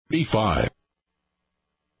B5.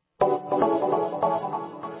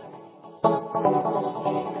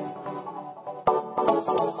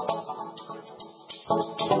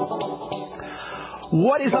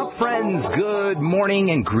 What is up, friends? Good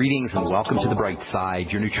morning and greetings and welcome to the Brightside,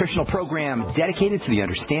 your nutritional program dedicated to the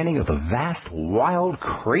understanding of the vast, wild,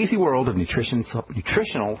 crazy world of nutritional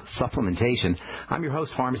supplementation. I'm your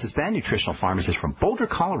host, Pharmacist Ben, nutritional pharmacist from Boulder,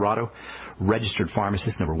 Colorado, registered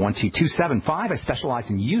pharmacist number 12275. I specialize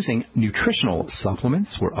in using nutritional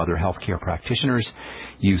supplements where other healthcare practitioners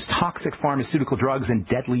use toxic pharmaceutical drugs and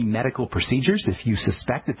deadly medical procedures. If you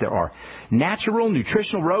suspect that there are natural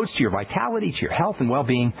nutritional roads to your vitality, to your health and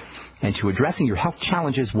well-being, and to addressing your health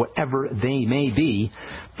challenges, whatever they may be,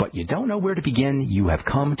 but you don't know where to begin, you have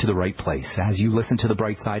come to the right place. As you listen to the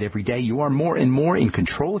Bright Side every day, you are more and more in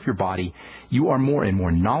control of your body. You are more and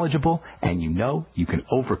more knowledgeable, and you know you can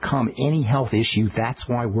overcome any health issue. That's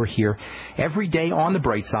why we're here every day on the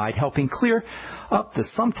Bright Side, helping clear up the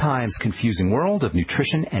sometimes confusing world of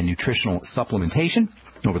nutrition and nutritional supplementation.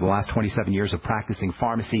 Over the last 27 years of practicing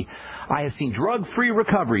pharmacy, I have seen drug-free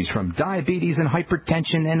recoveries from diabetes and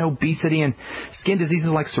hypertension and obesity and skin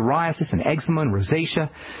diseases like psoriasis and eczema and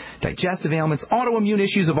rosacea, digestive ailments, autoimmune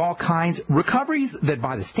issues of all kinds, recoveries that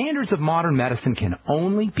by the standards of modern medicine can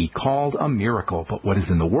only be called a miracle. But what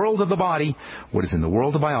is in the world of the body, what is in the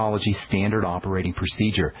world of biology, standard operating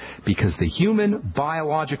procedure. Because the human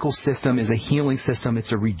biological system is a healing system,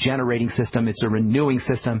 it's a regenerating system, it's a renewing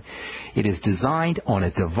system. It is designed on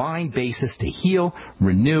a divine basis to heal,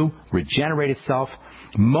 renew, regenerate itself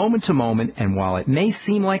moment to moment, and while it may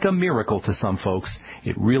seem like a miracle to some folks,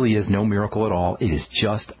 it really is no miracle at all. It is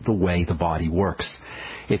just the way the body works.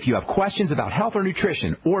 If you have questions about health or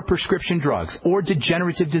nutrition or prescription drugs or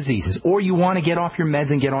degenerative diseases, or you want to get off your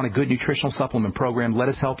meds and get on a good nutritional supplement program, let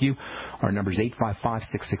us help you. Our number is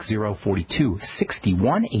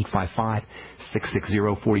 855-660-4261,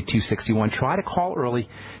 855-660-4261. Try to call early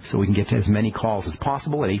so we can get to as many calls as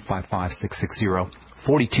possible at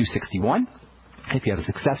 855-660-4261. If you have a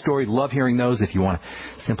success story, love hearing those. If you want to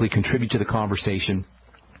simply contribute to the conversation,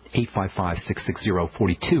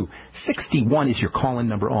 855-660-4261 is your call-in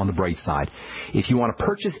number on the Bright Side. If you want to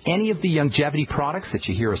purchase any of the longevity products that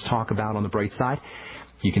you hear us talk about on the Bright Side,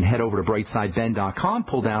 you can head over to brightsideben.com,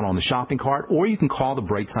 pull down on the shopping cart, or you can call the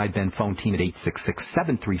Brightside Ben phone team at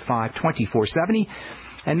 866-735-2470.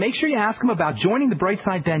 And make sure you ask them about joining the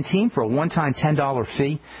Brightside Ben team for a one-time $10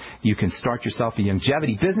 fee. You can start yourself a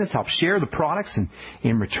longevity business, help share the products, and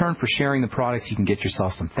in return for sharing the products, you can get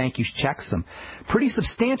yourself some thank you checks, some pretty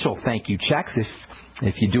substantial thank you checks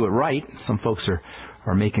if you do it right. Some folks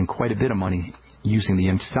are making quite a bit of money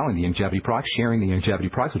selling the longevity products, sharing the longevity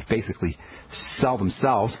products, which basically sell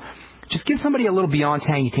themselves. Just give somebody a little Beyond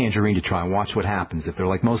Tangy Tangerine to try and watch what happens. If they're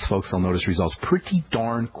like most folks, they'll notice results pretty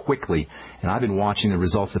darn quickly. And I've been watching the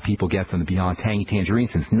results that people get from the Beyond Tangy Tangerine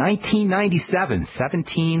since 1997,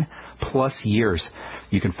 17 plus years.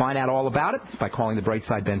 You can find out all about it by calling the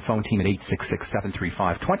Brightside Ben phone team at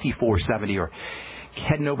 866-735-2470 or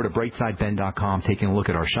heading over to brightsideben.com, taking a look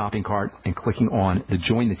at our shopping cart, and clicking on the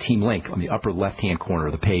Join the Team link on the upper left-hand corner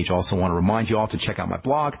of the page. Also want to remind you all to check out my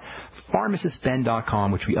blog,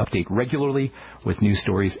 pharmacistben.com, which we update regularly with news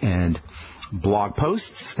stories and blog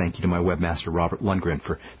posts. Thank you to my webmaster, Robert Lundgren,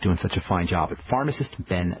 for doing such a fine job at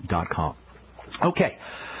pharmacistben.com. Okay.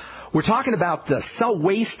 We're talking about cell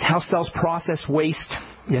waste, how cells process waste.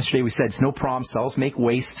 Yesterday we said it's no problem. Cells make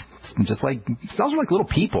waste. Just like cells are like little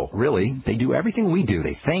people, really. They do everything we do.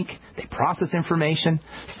 They think, they process information.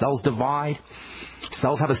 Cells divide.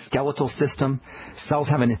 Cells have a skeletal system. Cells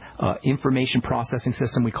have an information processing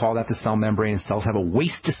system. We call that the cell membrane. And cells have a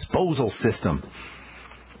waste disposal system.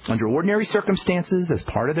 Under ordinary circumstances, as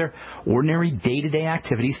part of their ordinary day-to-day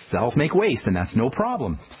activities, cells make waste, and that's no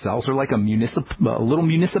problem. Cells are like a little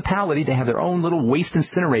municipality. They have their own little waste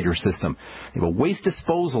incinerator system. They have a waste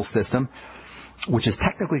disposal system, which is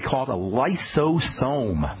technically called a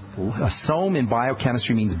lysosome. A some in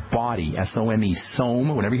biochemistry means body, S-O-M-E,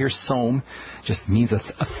 some. Whenever you hear some, just means a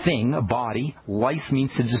thing, a body. Lys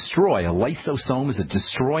means to destroy. A lysosome is a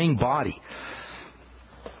destroying body.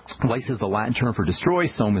 Lys is the Latin term for destroy.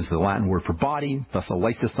 Some is the Latin word for body. Thus, a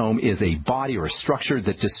lysosome is a body or a structure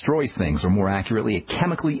that destroys things, or more accurately, it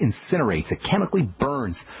chemically incinerates. It chemically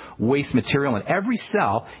burns waste material. And every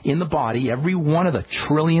cell in the body, every one of the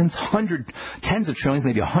trillions, tens of trillions,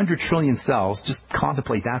 maybe 100 trillion cells, just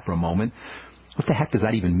contemplate that for a moment. What the heck does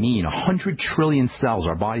that even mean? 100 trillion cells.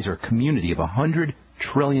 Our bodies are a community of 100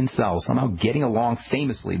 trillion cells, somehow getting along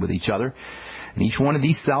famously with each other. And each one of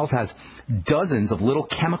these cells has dozens of little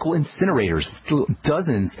chemical incinerators,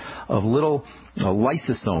 dozens of little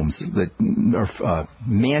lysosomes that are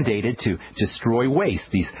mandated to destroy waste.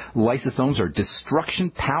 These lysosomes are destruction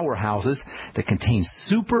powerhouses that contain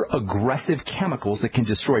super aggressive chemicals that can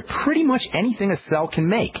destroy pretty much anything a cell can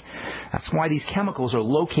make. That's why these chemicals are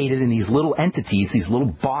located in these little entities, these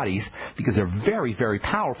little bodies, because they're very, very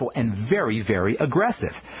powerful and very, very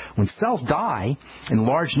aggressive. When cells die in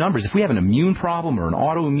large numbers, if we have an immune problem or an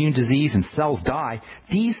autoimmune disease and cells die,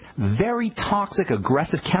 these very toxic,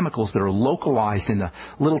 aggressive chemicals that are localized in the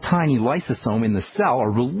little tiny lysosome in the cell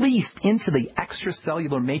are released into the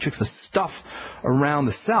extracellular matrix, the stuff around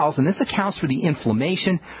the cells, and this accounts for the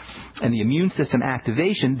inflammation and the immune system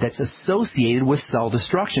activation that's associated with cell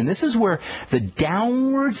destruction. This is where the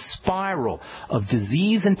downward spiral of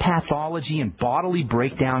disease and pathology and bodily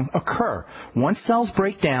breakdown occur. Once cells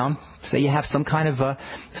break down, say you have some kind of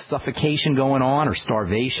suffocation going on or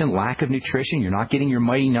starvation, lack of nutrition, you're not getting your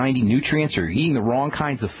mighty 90 nutrients or you're eating the wrong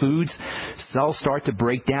kinds of foods, cells start to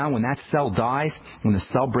break down. When that cell dies, when the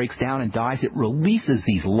cell breaks down and dies, it releases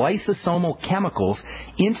these lysosomal chemicals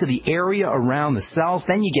into the area around the cells.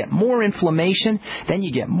 Then you get more inflammation, then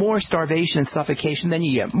you get more starvation and suffocation, then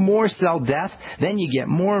you get more cell death, then you get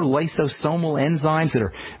more lysosomal enzymes that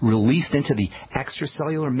are released into the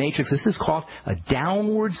extracellular matrix. This is called a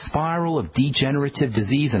downward spiral of degenerative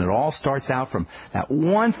disease, and it all starts out from that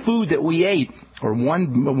one food that we ate or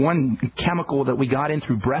one chemical that we got in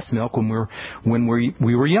through breast milk when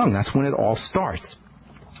we were young. That's when it all starts.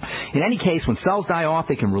 In any case, when cells die off,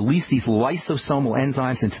 they can release these lysosomal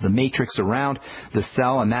enzymes into the matrix around the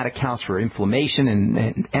cell, and that accounts for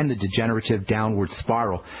inflammation and the degenerative downward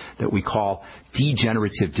spiral that we call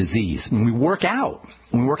degenerative disease. When we work out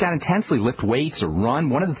intensely, lift weights or run,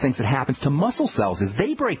 one of the things that happens to muscle cells is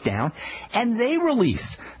they break down and they release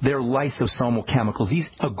their lysosomal chemicals. These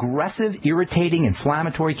aggressive, irritating,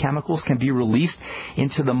 inflammatory chemicals can be released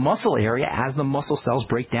into the muscle area as the muscle cells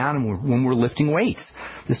break down and when we're lifting weights.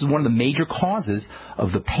 This is one of the major causes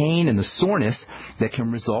of the pain and the soreness that can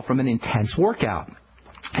result from an intense workout.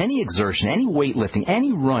 Any exertion, any weightlifting,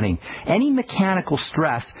 any running, any mechanical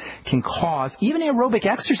stress can cause, even aerobic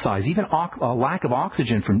exercise, even a lack of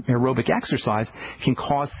oxygen from aerobic exercise can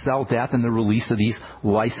cause cell death and the release of these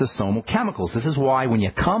lysosomal chemicals. This is why when you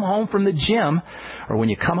come home from the gym or when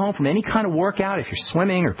you come home from any kind of workout, if you're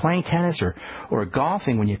swimming or playing tennis or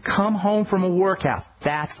golfing, when you come home from a workout,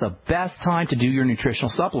 that's the best time to do your nutritional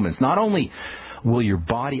supplements. Not only will your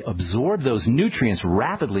body absorb those nutrients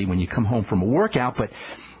rapidly when you come home from a workout, but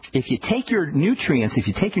if you take your nutrients, if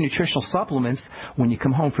you take your nutritional supplements when you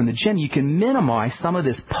come home from the gym, you can minimize some of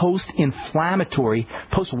this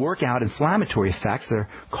post-workout inflammatory effects that are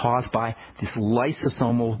caused by this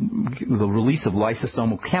the release of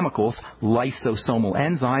lysosomal chemicals, lysosomal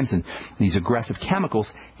enzymes, and these aggressive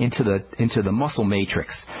chemicals into the muscle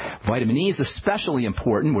matrix. Vitamin E is especially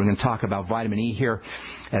important. We're going to talk about vitamin E here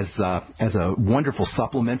as a wonderful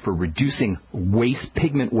supplement for reducing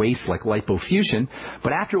pigment waste like lipofuscin.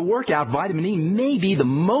 But after a workout, vitamin E may be the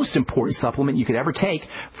most important supplement you could ever take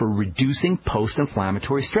for reducing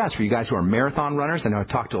post-inflammatory stress. For you guys who are marathon runners, I know I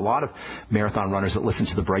talk to a lot of marathon runners that listen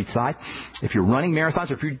to the Brightside. If you're running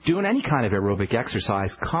marathons or if you're doing any kind of aerobic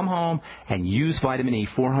exercise, come home and use vitamin E,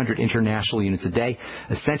 400 international units a day.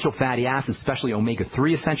 Essential fatty acids, especially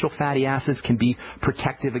omega-3 essential fatty acids, can be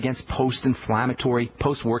protective against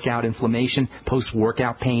post-workout inflammation,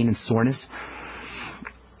 post-workout pain and soreness.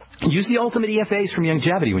 Use the Ultimate EFAs from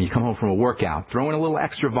Longevity when you come home from a workout. Throw in a little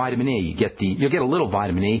extra vitamin E. You'll get a little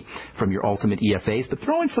vitamin E from your Ultimate EFAs, but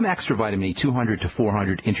throw in some extra vitamin E, 200 to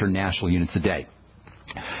 400 international units a day.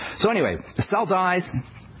 So anyway, the cell dies.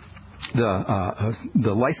 The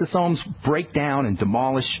lysosomes break down and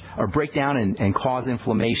and cause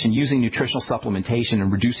inflammation. Using nutritional supplementation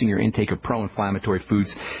and reducing your intake of pro-inflammatory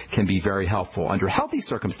foods can be very helpful. Under healthy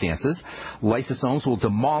circumstances, lysosomes will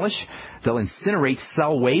demolish, they'll incinerate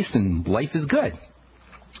cell waste, and life is good.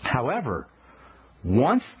 However,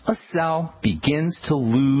 once a cell begins to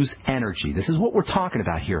lose energy, this is what we're talking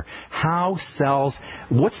about here.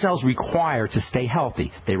 What cells require to stay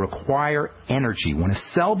healthy? They require energy. When a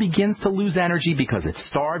cell begins to lose energy because it's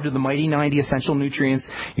starved of the mighty 90 essential nutrients,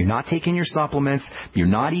 you're not taking your supplements, you're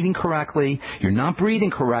not eating correctly, you're not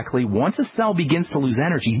breathing correctly, once a cell begins to lose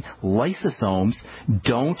energy, lysosomes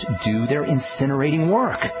don't do their incinerating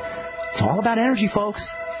work. It's all about energy, folks.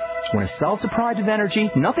 When a cell's deprived of energy,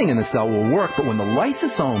 nothing in the cell will work, but when the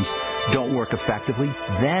lysosomes don't work effectively,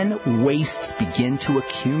 then wastes begin to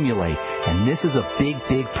accumulate. And this is a big,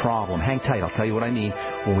 big problem. Hang tight. I'll tell you what I mean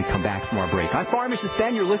when we come back from our break. I'm Pharmacist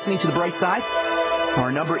Ben. You're listening to The Bright Side.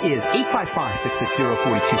 Our number is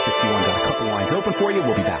 855-660-4261. Got a couple lines open for you.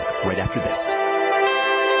 We'll be back right after this.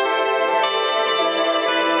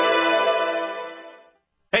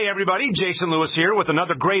 Hey everybody, Jason Lewis here with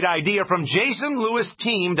another great idea from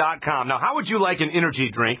JasonLewisTeam.com. Now, how would you like an energy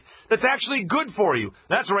drink that's actually good for you?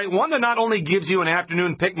 That's right, one that not only gives you an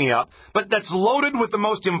afternoon pick-me-up, but that's loaded with the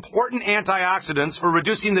most important antioxidants for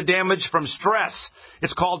reducing the damage from stress.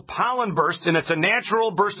 It's called Pollen Burst, and it's a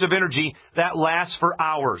natural burst of energy that lasts for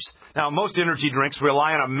hours. Now, most energy drinks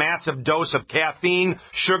rely on a massive dose of caffeine,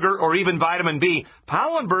 sugar, or even vitamin B.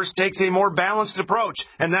 Pollen Burst takes a more balanced approach,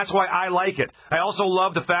 and that's why I like it. I also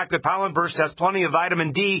love the fact that Pollen Burst has plenty of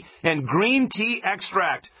vitamin D and green tea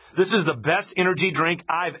extract. This is the best energy drink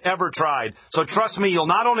I've ever tried. So trust me, you'll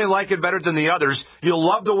not only like it better than the others, you'll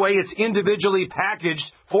love the way it's individually packaged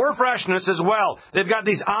for freshness as well. They've got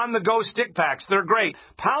these on-the-go stick packs. They're great.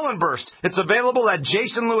 Pollen Burst. It's available at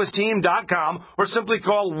JasonLewisTeam.com or simply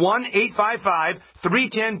call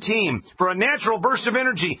 1-855-310-TEAM. For a natural burst of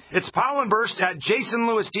energy, it's Pollen Burst at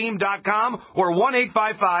JasonLewisTeam.com or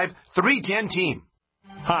 1-855-310-TEAM.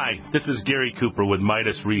 Hi, this is Gary Cooper with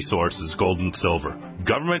Midas Resources, Gold and Silver.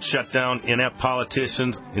 Government shutdown, inept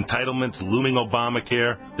politicians, entitlements, looming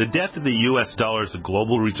Obamacare. The death of the U.S. dollar as a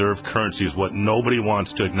global reserve currency is what nobody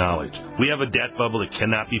wants to acknowledge. We have a debt bubble that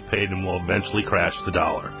cannot be paid and will eventually crash the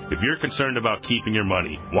dollar. If you're concerned about keeping your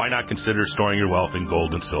money, why not consider storing your wealth in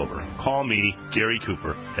gold and silver? Call me, Gary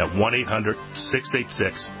Cooper, at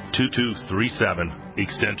 1-800-686-2237,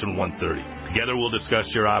 extension 130. Together we'll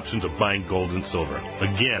discuss your options of buying gold and silver.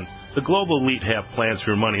 Again, the global elite have plans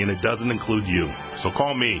for your money, and it doesn't include you. So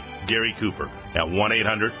call me, Gary Cooper, at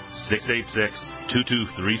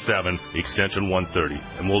 1-800-686-2237, extension 130,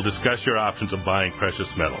 and we'll discuss your options of buying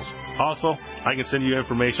precious metals. Also, I can send you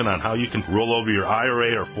information on how you can roll over your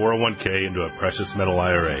IRA or 401k into a precious metal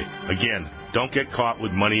IRA. Again, don't get caught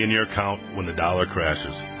with money in your account when the dollar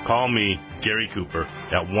crashes. Call me, Gary Cooper,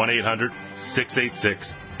 at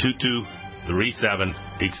 1-800-686-2237,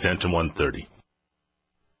 extension 130.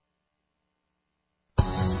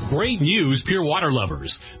 Great news, pure water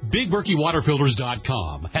lovers.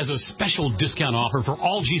 BigBerkeyWaterFilters.com has a special discount offer for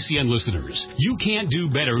all GCN listeners. You can't do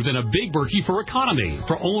better than a Big Berkey for economy.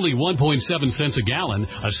 For only 1.7 cents a gallon,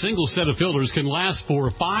 a single set of filters can last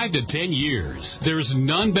for 5 to 10 years. There's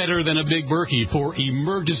none better than a Big Berkey for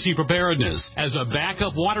emergency preparedness as a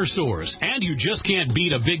backup water source. And you just can't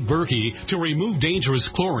beat a Big Berkey to remove dangerous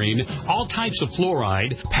chlorine, all types of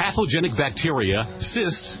fluoride, pathogenic bacteria,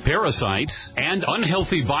 cysts, parasites, and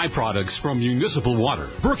unhealthy byproducts from municipal water.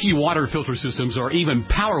 Berkey water filter systems are even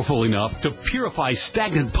powerful enough to purify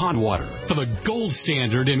stagnant pond water. For the gold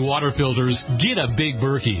standard in water filters, get a Big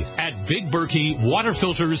Berkey at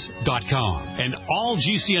BigBerkeyWaterFilters.com. And all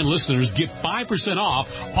GCN listeners get 5% off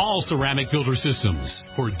all ceramic filter systems.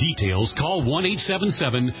 For details, call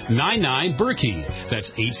 1-877-99-BERKEY. That's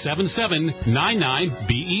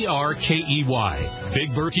 877-99-BERKEY. Big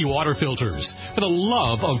Berkey Water Filters, for the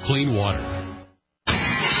love of clean water.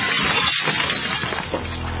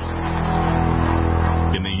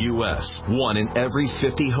 U.S., 1 in every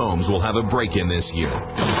 50 homes will have a break-in this year.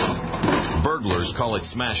 Burglars call it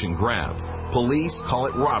smash and grab. Police call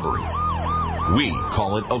it robbery. We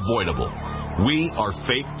call it avoidable. We are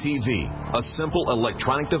Fake TV, a simple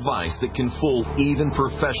electronic device that can fool even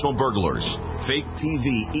professional burglars. Fake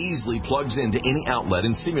TV easily plugs into any outlet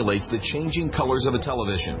and simulates the changing colors of a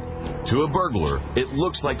television. To a burglar, it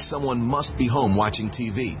looks like someone must be home watching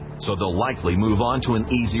TV, so they'll likely move on to an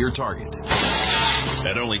easier target.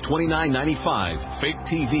 At only $29.95, Fake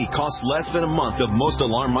TV costs less than a month of most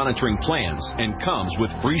alarm monitoring plans and comes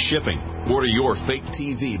with free shipping. Order your Fake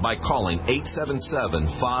TV by calling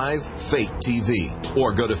 877-5-FAKE-TV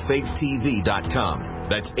or go to faketv.com.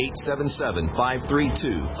 That's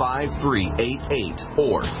 877-532-5388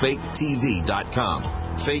 or faketv.com.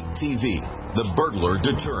 Fake TV, the burglar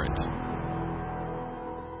deterrent.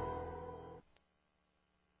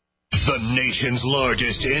 The nation's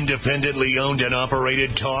largest independently owned and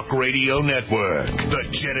operated talk radio network. The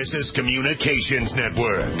Genesis Communications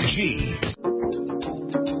Network. G.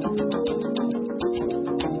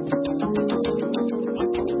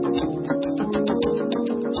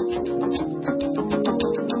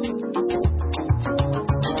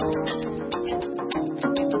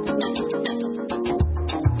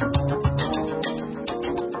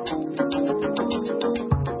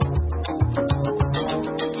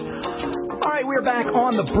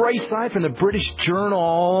 On the Brightside from the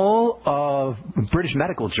British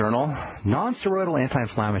Medical Journal, non-steroidal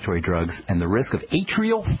anti-inflammatory drugs and the risk of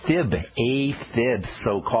atrial fib, AFib,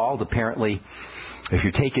 so-called. Apparently, If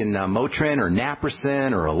you're taking Motrin or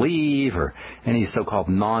Naprosyn or Aleve or any so-called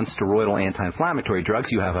non-steroidal anti-inflammatory drugs,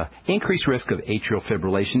 you have an increased risk of atrial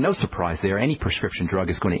fibrillation. No surprise there. Any prescription drug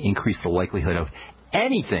is going to increase the likelihood of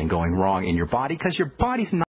anything going wrong in your body because your body's not